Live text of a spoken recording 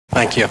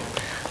Thank you.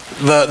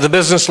 The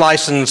business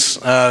license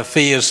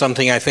fee is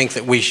something I think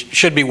that we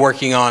should be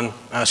working on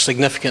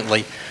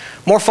significantly.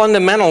 More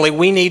fundamentally,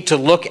 we need to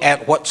look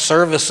at what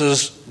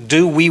services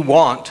do we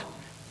want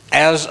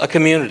as a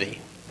community.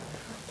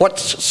 What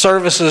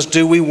services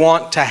do we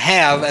want to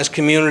have as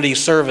community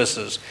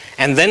services?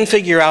 And then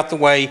figure out the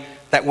way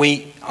that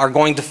we are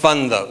going to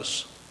fund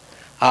those.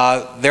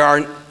 There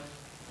are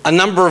a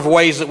number of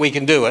ways that we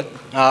can do it.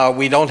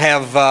 We don't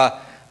have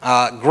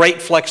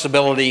great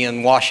flexibility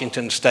in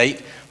Washington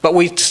State, but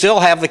we still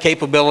have the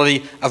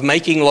capability of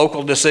making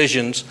local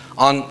decisions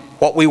on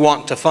what we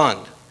want to fund.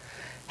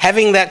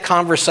 Having that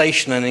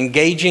conversation and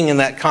engaging in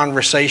that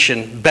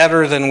conversation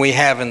better than we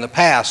have in the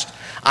past,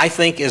 I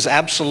think is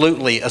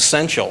absolutely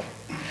essential.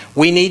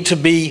 We need to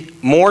be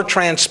more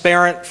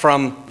transparent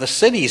from the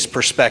city's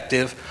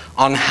perspective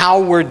on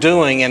how we're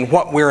doing and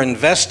what we're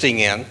investing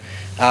in.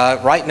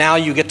 Right now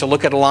you get to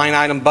look at a line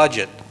item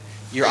budget.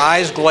 Your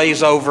eyes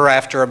glaze over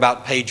after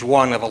about page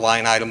 1 of a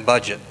line item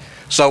budget.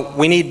 So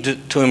we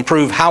need to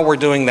improve how we're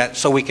doing that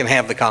so we can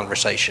have the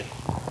conversation.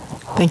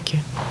 Thank you.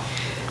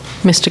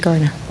 Mr.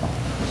 Gardner.